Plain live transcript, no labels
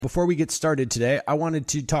Before we get started today, I wanted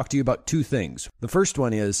to talk to you about two things. The first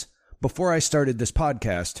one is, before I started this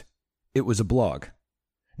podcast, it was a blog.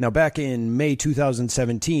 Now, back in May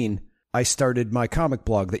 2017, I started my comic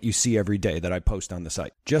blog that you see every day that I post on the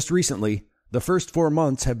site. Just recently, the first 4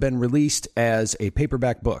 months have been released as a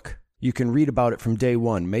paperback book. You can read about it from day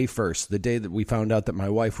one, May 1st, the day that we found out that my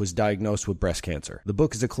wife was diagnosed with breast cancer. The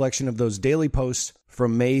book is a collection of those daily posts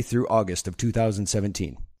from May through August of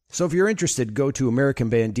 2017. So if you're interested, go to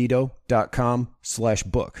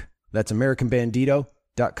americanbandito.com/book. That's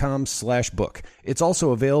americanbandito.com/book. It's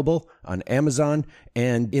also available on Amazon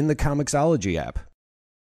and in the Comixology app.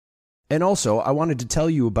 And also, I wanted to tell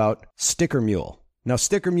you about Sticker Mule. Now,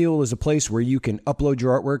 Sticker Mule is a place where you can upload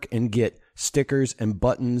your artwork and get stickers and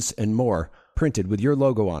buttons and more printed with your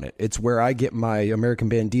logo on it. It's where I get my American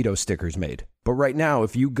Bandito stickers made. But right now,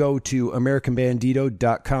 if you go to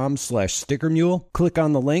americanbandito.com/stickermule, click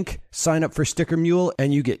on the link, sign up for Sticker Mule,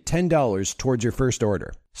 and you get $10 towards your first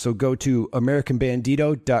order. So go to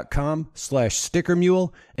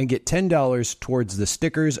americanbandito.com/stickermule and get $10 towards the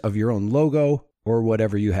stickers of your own logo or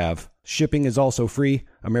whatever you have. Shipping is also free,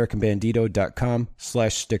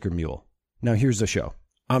 americanbandito.com/stickermule. Now here's the show.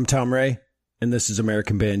 I'm Tom Ray, and this is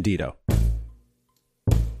American Bandito.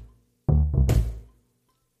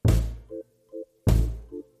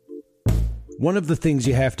 One of the things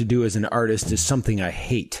you have to do as an artist is something I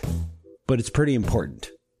hate, but it's pretty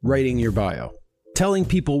important. Writing your bio. Telling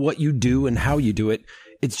people what you do and how you do it,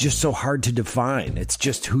 it's just so hard to define. It's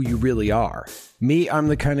just who you really are. Me, I'm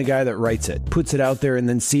the kind of guy that writes it, puts it out there, and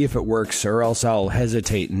then see if it works, or else I'll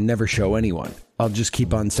hesitate and never show anyone. I'll just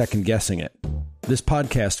keep on second guessing it. This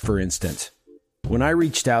podcast, for instance. When I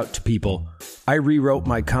reached out to people, I rewrote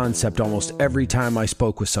my concept almost every time I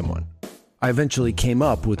spoke with someone. I eventually came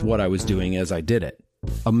up with what I was doing as I did it.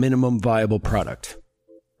 A minimum viable product.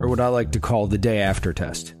 Or what I like to call the day after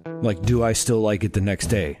test. Like, do I still like it the next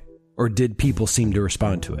day? Or did people seem to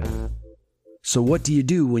respond to it? So what do you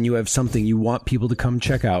do when you have something you want people to come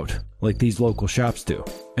check out, like these local shops do?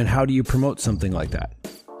 And how do you promote something like that?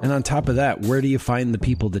 And on top of that, where do you find the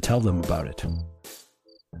people to tell them about it?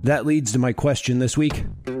 That leads to my question this week.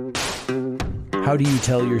 How do you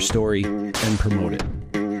tell your story and promote it?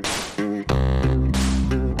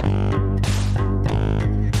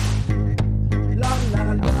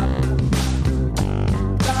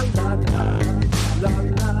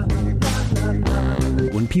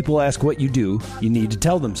 When people ask what you do, you need to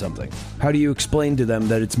tell them something. How do you explain to them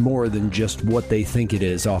that it's more than just what they think it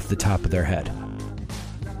is off the top of their head?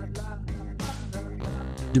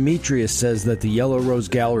 Demetrius says that the Yellow Rose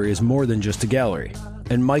Gallery is more than just a gallery.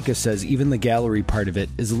 And Micah says even the gallery part of it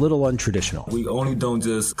is a little untraditional. We only don't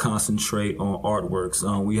just concentrate on artworks.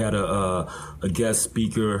 We had a guest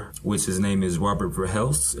speaker, which his name is Robert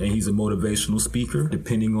Verhelst, and he's a motivational speaker.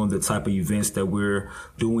 Depending on the type of events that we're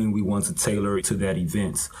doing, we want to tailor it to that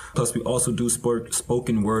event. Plus, we also do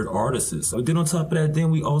spoken word artists. But then on top of that,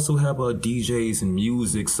 then we also have DJs and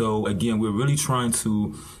music. So again, we're really trying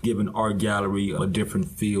to give an art gallery a different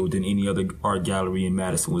feel than any other art gallery in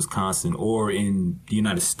Madison, Wisconsin, or in the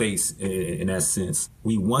United States in that sense.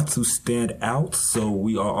 We want to stand out, so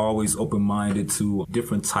we are always open-minded to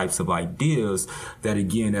different types of ideas that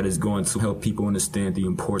is going to help people understand the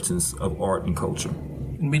importance of art and culture.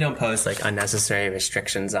 We don't pose unnecessary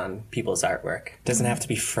restrictions on people's artwork. It doesn't have to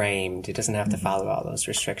be framed. It doesn't have to follow all those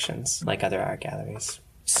restrictions like other art galleries.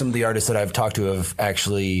 Some of the artists that I've talked to have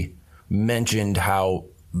actually mentioned how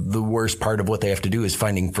the worst part of what they have to do is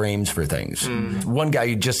finding frames for things. One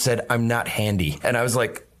guy just said, "I'm not handy." And I was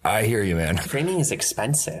like, I hear you, man. Framing is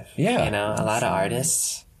expensive. Yeah. A lot of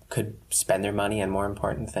artists could spend their money on more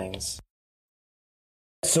important things.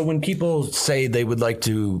 So when people say they would like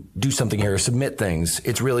to do something here or submit things,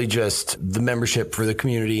 it's really just the membership for the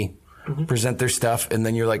community, present their stuff, and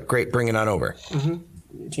then you're like, great, bring it on over. Do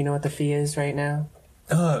you know what the fee is right now?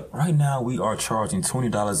 Right now, we are charging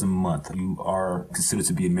 $20 a month. You are considered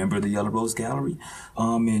to be a member of the Yellow Rose Gallery.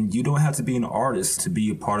 And you don't have to be an artist to be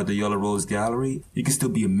a part of the Yellow Rose Gallery. You can still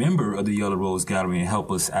be a member of the Yellow Rose Gallery and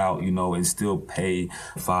help us out, and still pay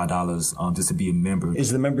 $5 just to be a member.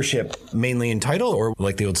 Is the membership mainly in title, or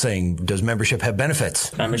like the old saying, does membership have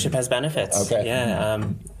benefits? Membership has benefits. Okay. Yeah.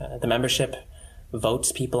 The membership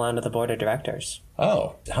votes people onto the board of directors.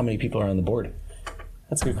 Oh, how many people are on the board?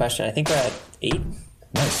 That's a good question. I think we're at 8.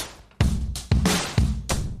 Nice.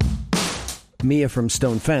 Mia from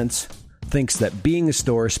Stone Fence thinks that being a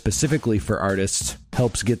store specifically for artists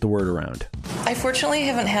helps get the word around. I fortunately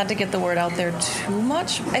haven't had to get the word out there too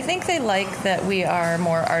much. I think they like that we are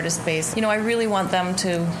more artist-based. I really want them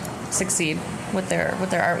to succeed with their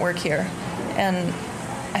artwork here. And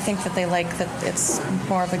I think that they like that it's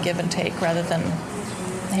more of a give and take rather than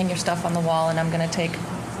hang your stuff on the wall and I'm going to take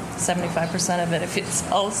 75% of it if it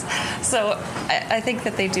sells. So I think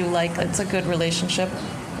that they do like it's a good relationship.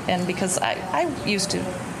 And because I used to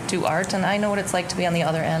do art and I know what it's like to be on the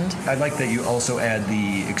other end. I like that you also add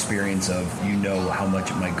the experience of how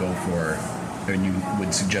much it might go for, and you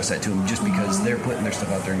would suggest that to them just because they're putting their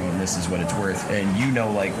stuff out there and going, this is what it's worth. And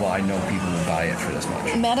I know people will buy it for this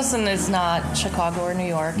much. Madison is not Chicago or New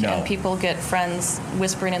York. No. And people get friends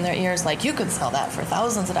whispering in their ears like, you could sell that for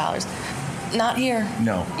thousands of dollars. Not here.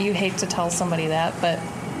 No. You hate to tell somebody that, but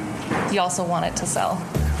you also want it to sell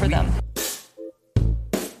for them.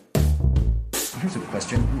 Here's a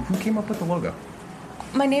question. Who came up with the logo?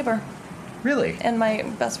 My neighbor Really? and my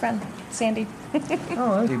best friend, Sandy.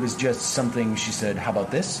 Oh, it was just something she said, how about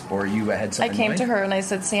this? Or you had I something came in to mind? her and I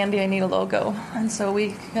said, Sandy, I need a logo. And so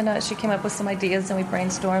she came up with some ideas and we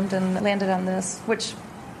brainstormed and landed on this, which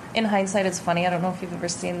in hindsight is funny. I don't know if you've ever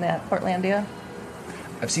seen that Portlandia.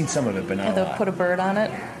 I've seen some of it, but not a They'll lot. put a bird on it.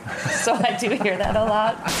 So I do hear that a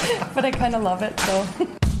lot, but I kind of love it. So.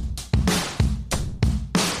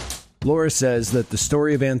 Laura says that the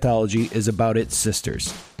story of Anthology is about its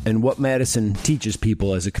sisters and what Madison teaches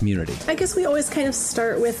people as a community. I guess we always kind of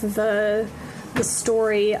start with the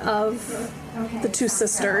story of the two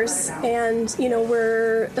sisters, and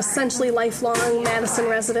we're essentially lifelong Madison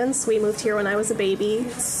residents. We moved here when I was a baby.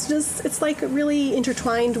 It's like really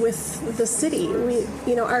intertwined with the city.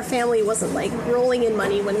 Our family wasn't like rolling in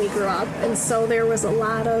money when we grew up, and so there was a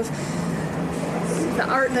lot of the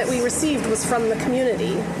art that we received was from the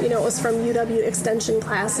community. It was from UW extension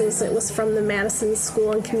classes. It was from the Madison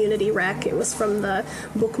School and Community Rec. It was from the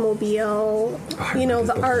bookmobile,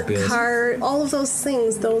 the art cart. All of those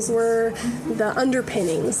things, those were the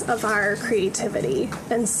underpinnings of our creativity.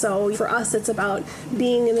 And so for us, it's about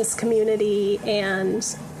being in this community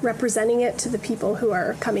and representing it to the people who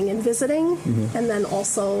are coming and visiting, and then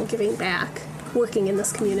also giving back. Working in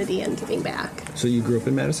this community and giving back. So you grew up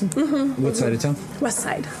in Madison? Mm-hmm. What side of town? West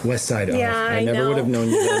Side. West Side. Oh, Yeah, I never would have known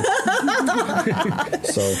you then.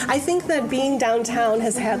 So I think that being downtown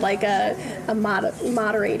has had like a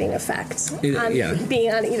moderating effect on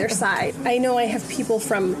being on either side. I know I have people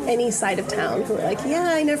from any side of town who are like, yeah,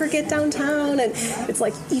 I never get downtown, and it's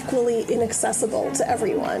like equally inaccessible to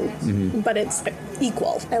everyone, but it's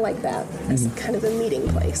equal. I like that as kind of a meeting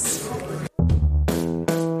place.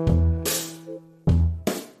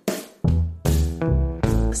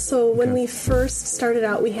 So when we first started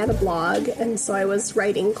out, we had a blog, and so I was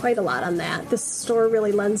writing quite a lot on that. The store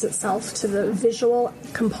really lends itself to the visual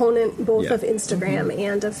component, both of Instagram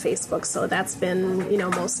and of Facebook, so that's been,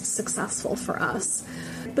 most successful for us.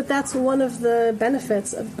 But that's one of the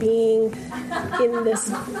benefits of being in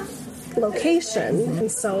this location,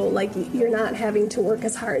 and so you're not having to work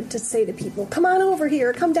as hard to say to people, come on over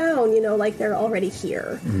here, come down, they're already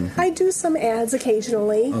here. I do some ads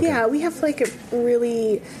occasionally. Okay. Yeah, we have a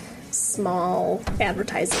really small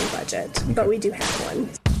advertising budget, but we do have one.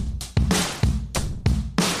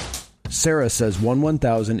 Sarah says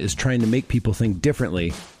 1000 is trying to make people think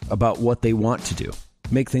differently about what they want to do.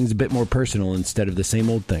 Make things a bit more personal instead of the same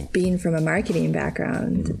old thing. Being from a marketing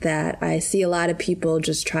background, that I see a lot of people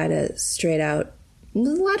just try to a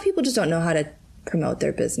lot of people just don't know how to promote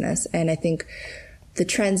their business. And I think the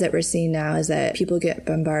trends that we're seeing now is that people get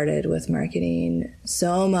bombarded with marketing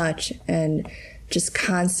so much and just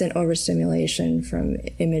constant overstimulation from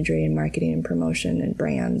imagery and marketing and promotion and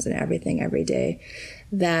brands and everything every day,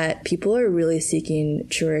 that people are really seeking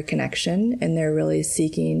truer connection, and they're really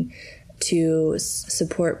seeking to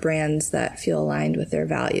support brands that feel aligned with their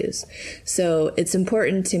values. So it's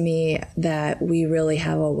important to me that we really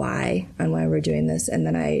have a why on why we're doing this, and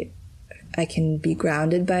then I can be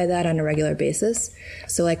grounded by that on a regular basis.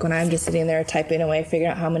 So when I'm just sitting there typing away,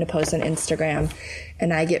 figuring out how I'm going to post on Instagram,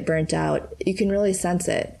 and I get burnt out, you can really sense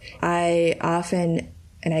it. I often,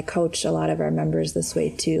 and I coach a lot of our members this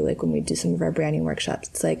way too, when we do some of our branding workshops,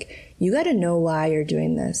 it's you got to know why you're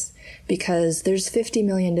doing this, because there's 50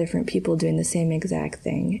 million different people doing the same exact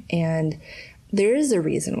thing. And there is a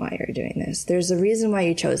reason why you're doing this. There's a reason why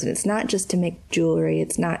you chose it. It's not just to make jewelry.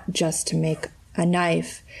 It's not just to make a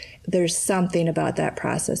knife. There's something about that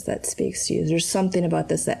process that speaks to you. There's something about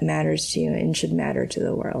this that matters to you and should matter to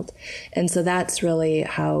the world. And so that's really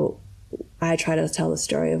how I try to tell the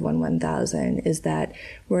story of 1000, is that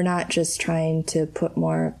we're not just trying to put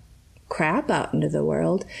more crap out into the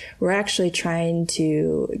world. We're actually trying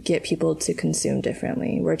to get people to consume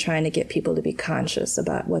differently. We're trying to get people to be conscious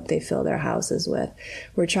about what they fill their houses with.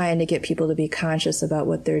 We're trying to get people to be conscious about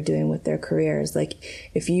what they're doing with their careers. Like,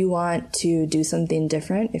 if you want to do something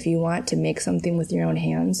different, if you want to make something with your own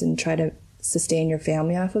hands and try to sustain your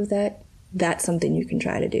family off of that, that's something you can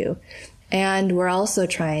try to do. And we're also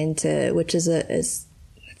trying to, which is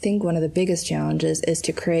I think one of the biggest challenges, is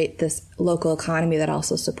to create this local economy that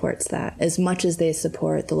also supports that. As much as they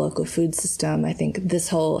support the local food system, I think this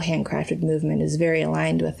whole handcrafted movement is very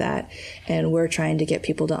aligned with that. And we're trying to get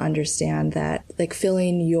people to understand that, like,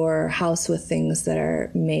 filling your house with things that are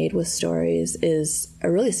made with stories is a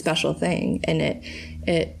really special thing. And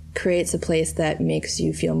it creates a place that makes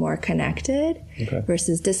you feel more connected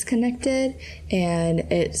versus disconnected. And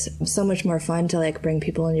it's so much more fun to, like, bring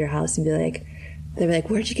people into your house and be like, they're like,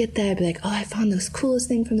 where'd you get that? I'd be like, oh, I found this coolest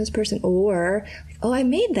thing from this person. Or, oh, I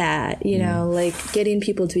made that. You know, like, getting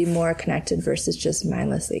people to be more connected versus just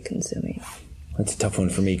mindlessly consuming. That's a tough one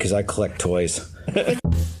for me because I collect toys.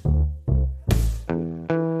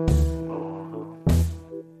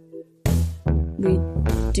 We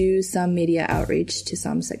do some media outreach to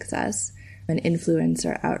some success. And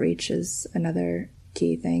influencer outreach is another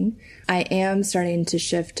key thing. I am starting to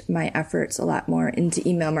shift my efforts a lot more into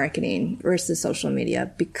email marketing versus social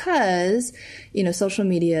media because, you know, social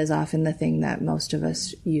media is often the thing that most of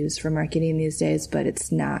us use for marketing these days, but it's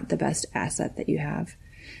not the best asset that you have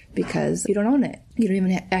because you don't own it. You don't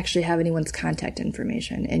even actually have anyone's contact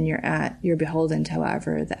information, and you're beholden to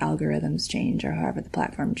however the algorithms change or however the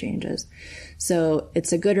platform changes. So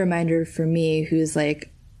it's a good reminder for me, who's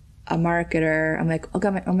like a marketer. I'm like,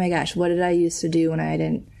 oh my gosh, what did I used to do when I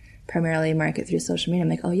didn't primarily market through social media? I'm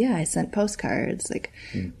like, oh yeah, I sent postcards. Like,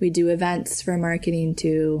 we do events for marketing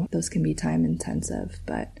too. Those can be time intensive,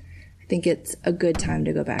 but I think it's a good time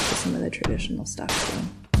to go back to some of the traditional stuff too.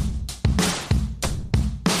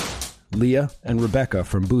 Leah and Rebecca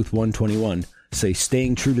from Booth 121 say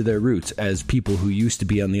staying true to their roots as people who used to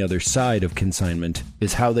be on the other side of consignment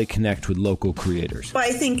is how they connect with local creators. Well,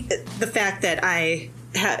 I think the fact that I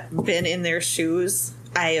have been in their shoes,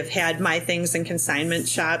 I have had my things in consignment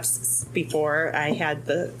shops before I had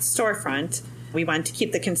the storefront. We want to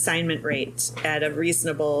keep the consignment rate at a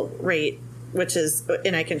reasonable rate, which is,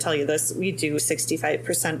 and I can tell you this, we do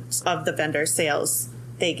 65% of the vendor sales.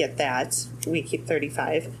 They get that. We keep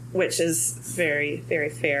 35, which is very, very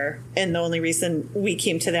fair. And the only reason we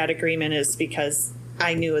came to that agreement is because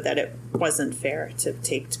I knew that it wasn't fair to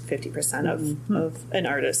take 50% of an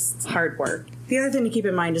artist's hard work. The other thing to keep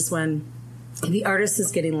in mind is when the artist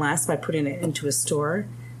is getting less by putting it into a store,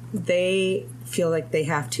 they feel like they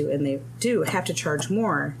have to, and they do have to charge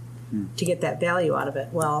more to get that value out of it.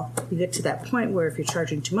 Well, you get to that point where if you're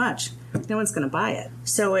charging too much, no one's going to buy it.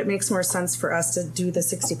 So it makes more sense for us to do the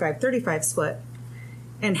 65-35 split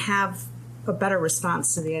and have a better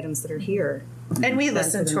response to the items that are here. And we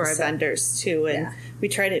listen to our vendors too, and we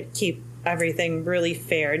try to keep everything really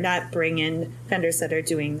fair, not bring in vendors that are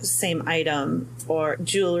doing the same item or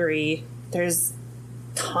jewelry. There's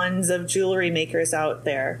tons of jewelry makers out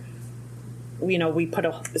there. You know, we put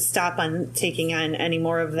a stop on taking on any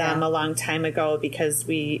more of them a long time ago because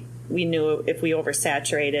we knew if we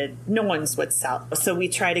oversaturated, no one's would sell. So we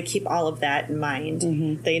try to keep all of that in mind.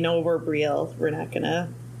 Mm-hmm. They know we're real. We're not going to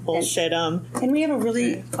bullshit them. And we have a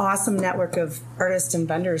really awesome network of artists and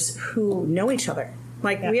vendors who know each other.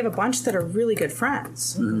 Like, we have a bunch that are really good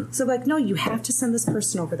friends. Mm-hmm. So, like, no, you have to send this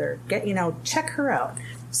person over there. Check her out.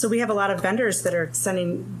 So we have a lot of vendors that are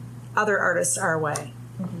sending other artists our way.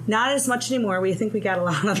 Not as much anymore. We think we got a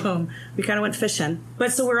lot of them. We kind of went fishing.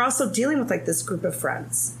 But so we're also dealing with, like, this group of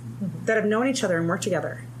friends that have known each other and worked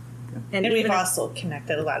together. And we've also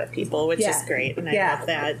connected a lot of people, which is great. And I love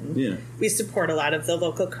that. And we support a lot of the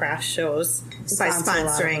local craft shows by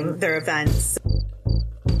sponsoring their events.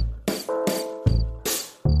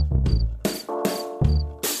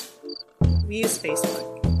 We use Facebook.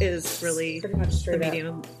 Is really the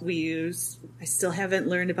medium we use. I still haven't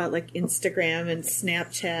learned about like Instagram and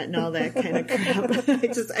Snapchat and all that kind of crap.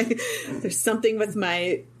 There's something with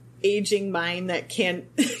my aging mind that can't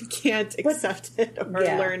accept it or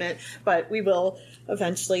learn it. But we will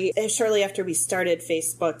eventually. And shortly after we started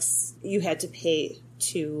Facebook's, you had to pay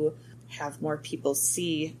to have more people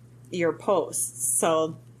see your posts.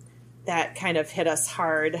 So that kind of hit us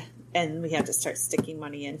hard, and we had to start sticking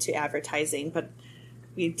money into advertising. But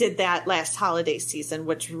we did that last holiday season,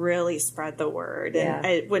 which really spread the word. Yeah.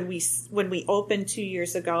 And when we opened 2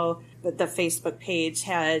 years ago, the Facebook page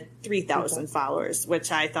had 3,000 followers,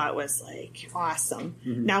 which I thought was like awesome.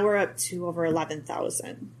 Mm-hmm. Now we're up to over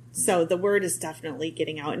 11,000. So the word is definitely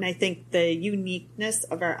getting out. And I think the uniqueness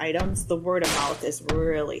of our items, the word of mouth is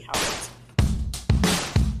really helped.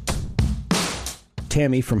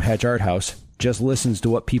 Tammy from Hatch Art House just listens to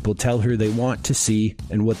what people tell her they want to see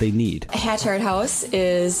and what they need. Hatch Art House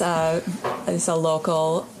is a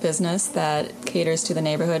local business that caters to the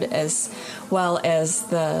neighborhood as well as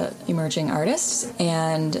the emerging artists,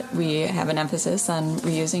 and we have an emphasis on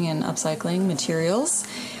reusing and upcycling materials.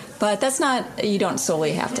 But that's not, you don't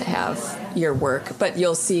solely have to have your work, but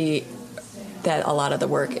you'll see that a lot of the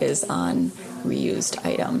work is on reused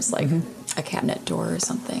items, like a cabinet door or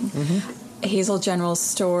something. Hazel General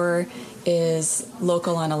Store is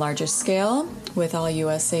local on a larger scale with all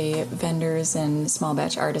USA vendors and small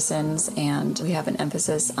batch artisans, and we have an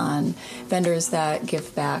emphasis on vendors that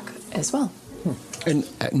give back as well. And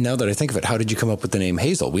now that I think of it, how did you come up with the name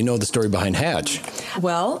Hazel? We know the story behind Hatch.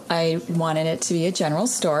 Well, I wanted it to be a general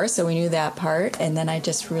store, so we knew that part, and then I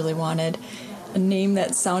just really wanted a name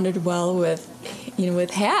that sounded well with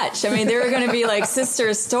Hatch. I mean, they were going to be like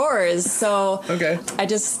sister stores, so okay.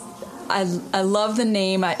 I love the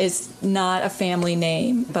name. It's not a family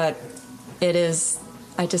name, but it is.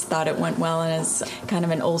 I just thought it went well, and it's kind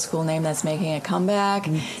of an old school name that's making a comeback.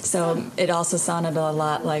 So it also sounded a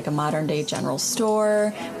lot like a modern day general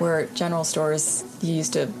store, where general stores, you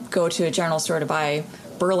used to go to a general store to buy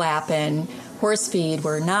burlap and horse feed,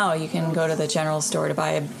 where now you can go to the general store to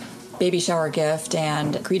buy a baby shower gift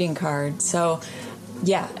and a greeting card. So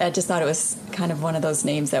yeah, I just thought it was kind of one of those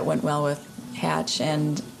names that went well with Hatch,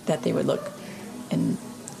 and that they would look and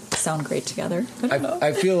sound great together.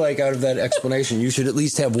 I feel like out of that explanation, you should at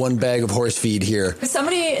least have one bag of horse feed here. If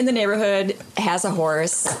somebody in the neighborhood has a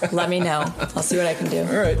horse, let me know. I'll see what I can do.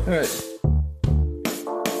 All right.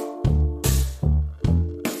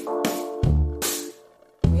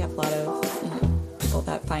 We have a lot of people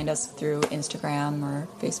that find us through Instagram or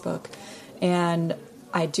Facebook. And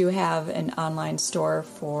I do have an online store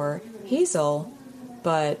for Hazel,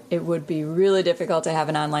 but it would be really difficult to have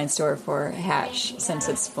an online store for Hatch since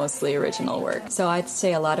it's mostly original work. So I'd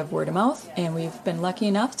say a lot of word of mouth, and we've been lucky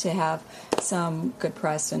enough to have some good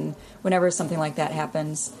press, and whenever something like that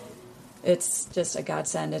happens, it's just a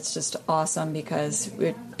godsend. It's just awesome because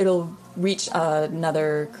it'll reach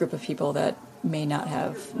another group of people that may not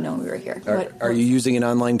have known we were here. Are you using an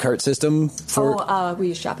online cart system for... we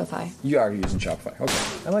use Shopify. You are using Shopify.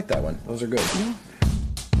 Okay. I like that one. Those are good. Yeah.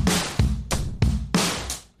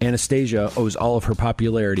 Anastasia owes all of her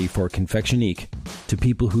popularity for Confectionique to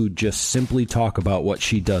people who just simply talk about what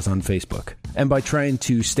she does on Facebook, and by trying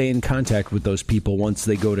to stay in contact with those people once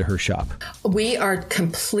they go to her shop. We are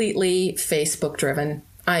completely Facebook driven,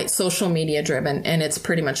 social media driven, and it's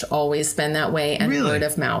pretty much always been that way, and really? Word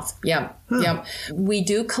of mouth. Yep. We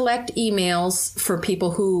do collect emails for people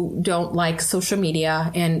who don't like social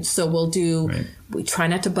media, and so we try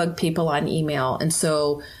not to bug people on email, and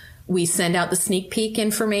so we send out the sneak peek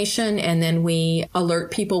information, and then we alert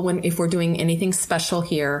people if we're doing anything special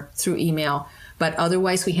here through email. But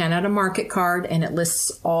otherwise, we hand out a market card, and it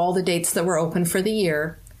lists all the dates that we're open for the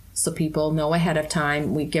year, so people know ahead of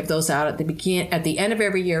time. We give those out at the end of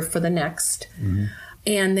every year for the next. Mm-hmm.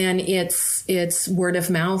 And then it's word of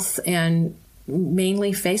mouth and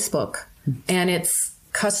mainly Facebook. And it's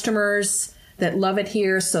customers that love it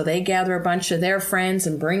here, so they gather a bunch of their friends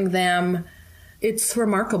and bring them. It's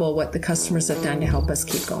remarkable what the customers have done to help us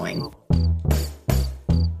keep going.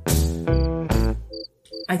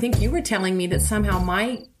 I think you were telling me that somehow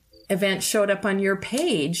my event showed up on your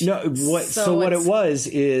page. No, what it was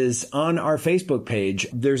is on our Facebook page,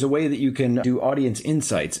 there's a way that you can do audience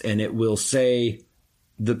insights, and it will say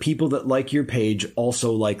the people that like your page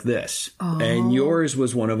also like this. Oh. And yours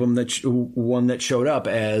was one of them one that showed up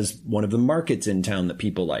as one of the markets in town that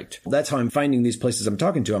people liked. That's how I'm finding these places I'm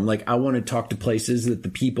talking to. I'm like, I want to talk to places that the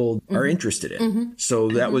people are interested in. Mm-hmm. So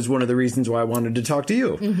that was one of the reasons why I wanted to talk to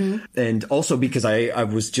you. Mm-hmm. And also because I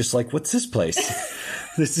was just like, what's this place?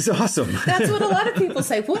 This is awesome. That's what a lot of people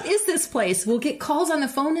say. What is this place? We'll get calls on the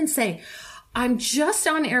phone and say, I'm just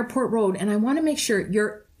on Airport Road and I want to make sure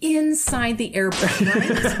you're inside the airport,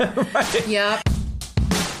 right? Right. Yep.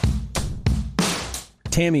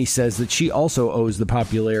 Tammy says that she also owes the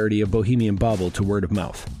popularity of Bohemian Bobble to word of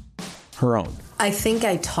mouth. Her own. I think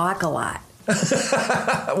I talk a lot.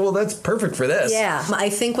 Well, that's perfect for this. Yeah. I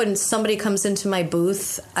think when somebody comes into my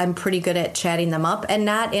booth, I'm pretty good at chatting them up, and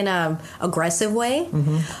not in a aggressive way,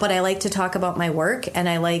 but I like to talk about my work, and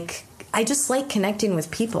I just like connecting with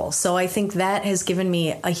people. So I think that has given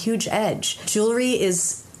me a huge edge.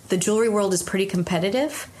 The jewelry world is pretty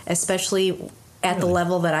competitive, especially at the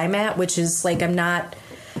level that I'm at, which is like I'm not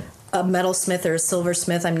a metalsmith or a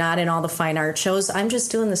silversmith. I'm not in all the fine art shows. I'm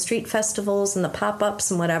just doing the street festivals and the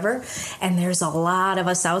pop-ups and whatever. And there's a lot of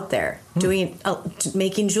us out there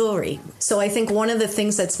making jewelry. So I think one of the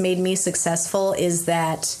things that's made me successful is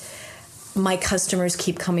that my customers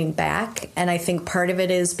keep coming back. And I think part of it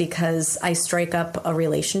is because I strike up a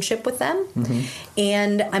relationship with them.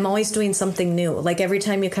 And I'm always doing something new. Like every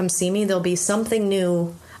time you come see me, there'll be something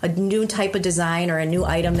new, a new type of design or a new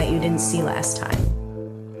item that you didn't see last time.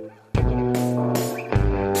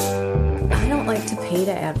 Like to pay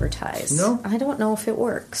to advertise. No? I don't know if it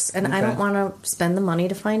works. And I don't want to spend the money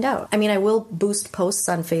to find out. I mean, I will boost posts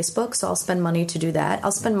on Facebook, so I'll spend money to do that.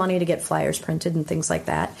 I'll spend money to get flyers printed and things like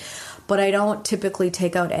that. But I don't typically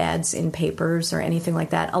take out ads in papers or anything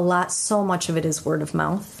like that. So much of it is word of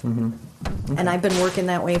mouth. And I've been working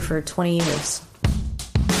that way for 20 years.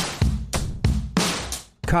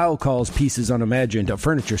 Kyle calls Pieces Unimagined a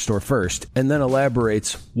furniture store first, and then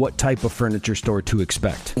elaborates what type of furniture store to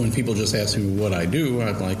expect. When people just ask me what I do,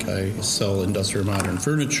 I'm like, I sell industrial modern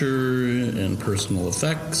furniture and personal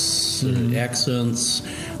effects, accents,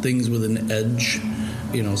 things with an edge.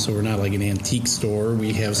 So we're not like an antique store.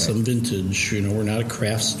 We have some vintage. We're not a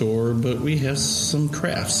craft store, but we have some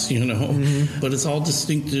crafts, But it's all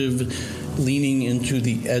distinctive, leaning into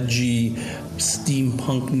the edgy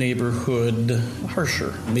steampunk neighborhood,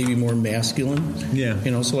 harsher, maybe more masculine.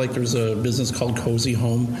 Yeah. So like there's a business called Cozy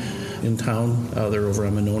Home in town. They're over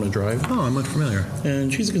on Monona Drive. Oh, I'm unfamiliar.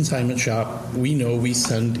 And she's a consignment shop. We know we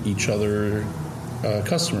send each other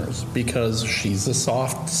customers because she's the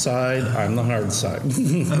soft side, I'm the hard side.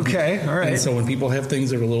 Okay, all right. And so when people have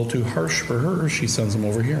things that are a little too harsh for her, she sends them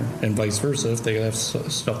over here. And vice versa. If they have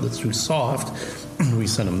stuff that's too soft, we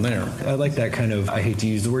send them there. I like that kind of, I hate to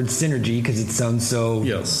use the word synergy because it sounds so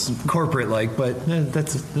corporate-like, but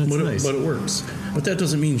that's nice. But it works. But that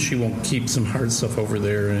doesn't mean she won't keep some hard stuff over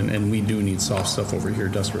there, and we do need soft stuff over here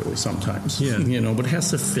desperately sometimes. Yeah. But it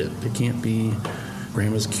has to fit. It can't be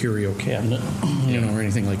Grandma's curio cabinet, or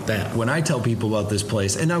anything like that. When I tell people about this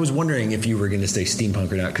place, and I was wondering if you were going to say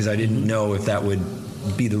steampunk or not, because I didn't know if that would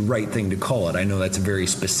be the right thing to call it. I know that's a very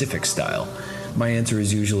specific style. My answer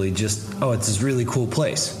is usually just, it's this really cool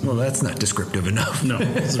place. Well, that's not descriptive enough. No,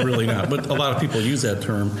 it's really not. But a lot of people use that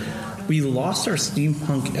term. We lost our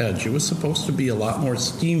steampunk edge. It was supposed to be a lot more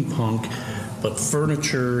steampunk, but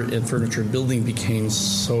furniture and furniture building became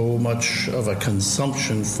so much of a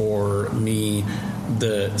consumption for me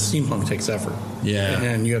that steampunk takes effort. Yeah.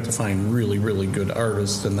 And you have to find really, really good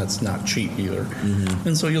artists, and that's not cheap either.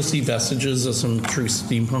 And so you'll see vestiges of some true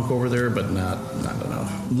steampunk over there, but not enough.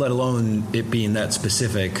 Let alone it being that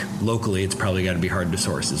specific locally, it's probably got to be hard to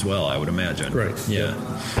source as well, I would imagine. Right. Yeah.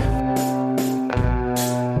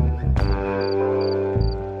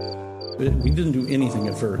 We didn't do anything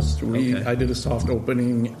at first. I did a soft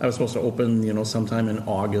opening. I was supposed to open, sometime in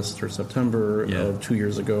August or September of 2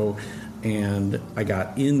 years ago, and I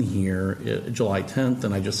got in here July 10th,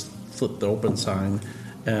 and I just flipped the open sign,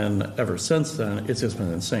 and ever since then, it's just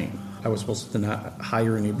been insane. I was supposed to not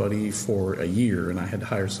hire anybody for a year, and I had to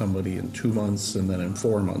hire somebody in 2 months, and then in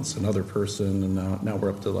 4 months, another person, and now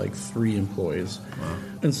we're up to like 3 employees. Wow.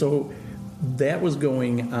 And so that was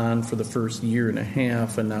going on for the first year and a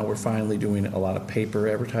half, and now we're finally doing a lot of paper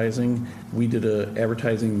advertising. We did a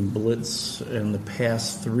advertising blitz in the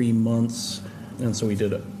past 3 months, and so we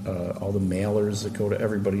did all the mailers that go to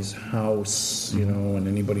everybody's house, and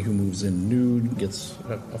anybody who moves in nude gets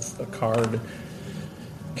a card.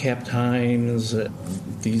 Cap Times,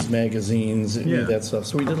 these magazines, that stuff.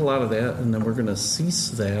 So we did a lot of that, and then we're going to cease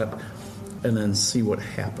that and then see what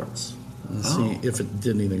happens. And see if it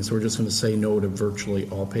did anything. So we're just going to say no to virtually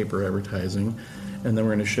all paper advertising, and then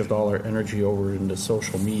we're going to shift all our energy over into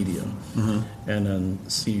social media, and then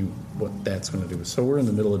see what that's going to do. So we're in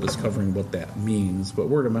the middle of discovering what that means, but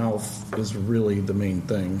word of mouth is really the main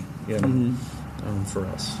thing, for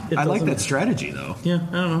us. I like that strategy, though. Yeah,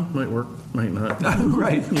 I don't know. Might work, might not.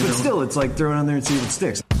 Right, but still, it's like throw it on there and see what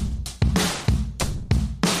sticks.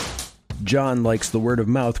 John likes the word of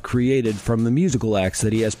mouth created from the musical acts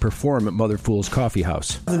that he has perform at Mother Fool's Coffee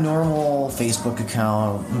House. The normal Facebook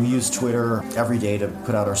account, we use Twitter every day to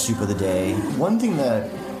put out our soup of the day. One thing that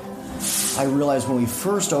I realized when we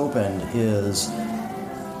first opened is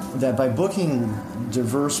that by booking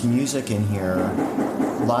diverse music in here,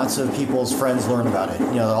 lots of people's friends learn about it,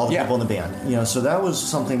 all the people in the band. So that was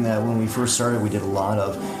something that when we first started, we did a lot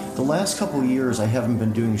of. The last couple of years, I haven't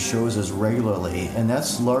been doing shows as regularly, and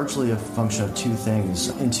that's largely a function of two things.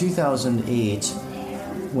 In 2008,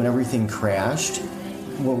 when everything crashed,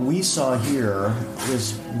 what we saw here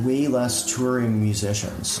is way less touring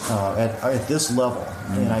musicians at this level,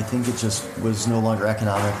 and I think it just was no longer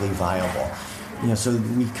economically viable. So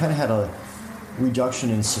we kind of had a reduction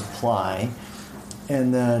in supply,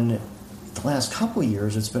 and then the last couple of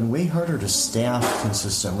years it's been way harder to staff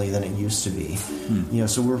consistently than it used to be.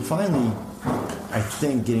 So we're finally, I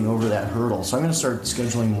think, getting over that hurdle. So I'm going to start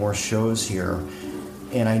scheduling more shows here,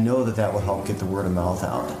 and I know that will help get the word of mouth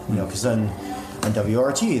out. Because then on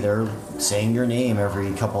WRT they're saying your name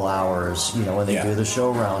every couple hours. When they do the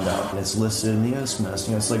show roundup, and it's listed in the Isthmus.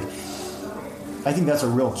 It's like, I think that's a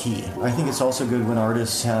real key. I think it's also good when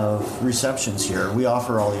artists have receptions here. We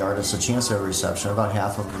offer all the artists a chance to have a reception. About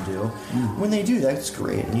half of them do. When they do, that's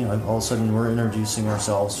great. All of a sudden we're introducing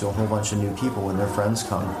ourselves to a whole bunch of new people when their friends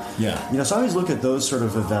come. So I always look at those sort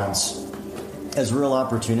of events as real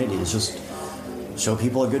opportunities. Just show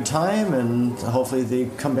people a good time, and hopefully they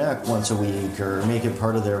come back once a week or make it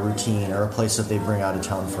part of their routine, or a place that they bring out of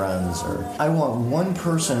town friends. Or I want one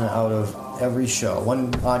person out of every show,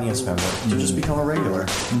 one audience member, to just become a regular.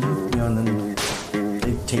 And then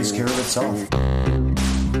it takes care of itself.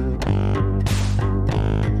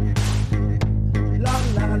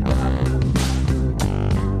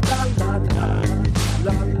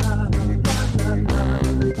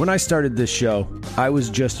 When I started this show, I was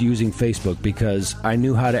just using Facebook because I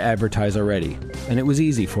knew how to advertise already, and it was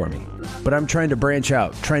easy for me. But I'm trying to branch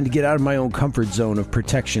out, trying to get out of my own comfort zone of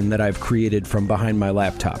protection that I've created from behind my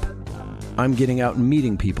laptop. I'm getting out and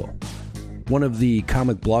meeting people. One of the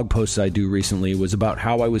comic blog posts I do recently was about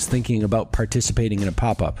how I was thinking about participating in a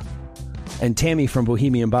pop-up. And Tammy from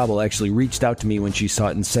Bohemian Bobble actually reached out to me when she saw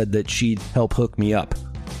it and said that she'd help hook me up.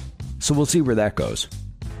 So we'll see where that goes.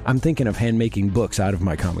 I'm thinking of hand-making books out of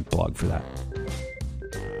my comic blog for that.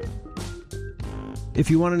 If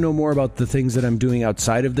you want to know more about the things that I'm doing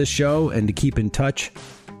outside of this show and to keep in touch,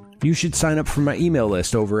 you should sign up for my email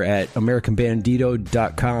list over at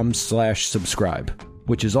americanbandito.com/subscribe,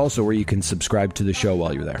 which is also where you can subscribe to the show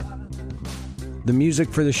while you're there. The music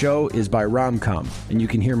for the show is by Romcom, and you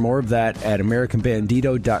can hear more of that at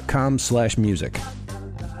americanbandito.com/music.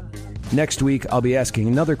 Next week, I'll be asking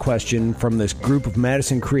another question from this group of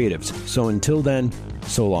Madison creatives. So until then,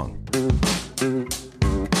 so long.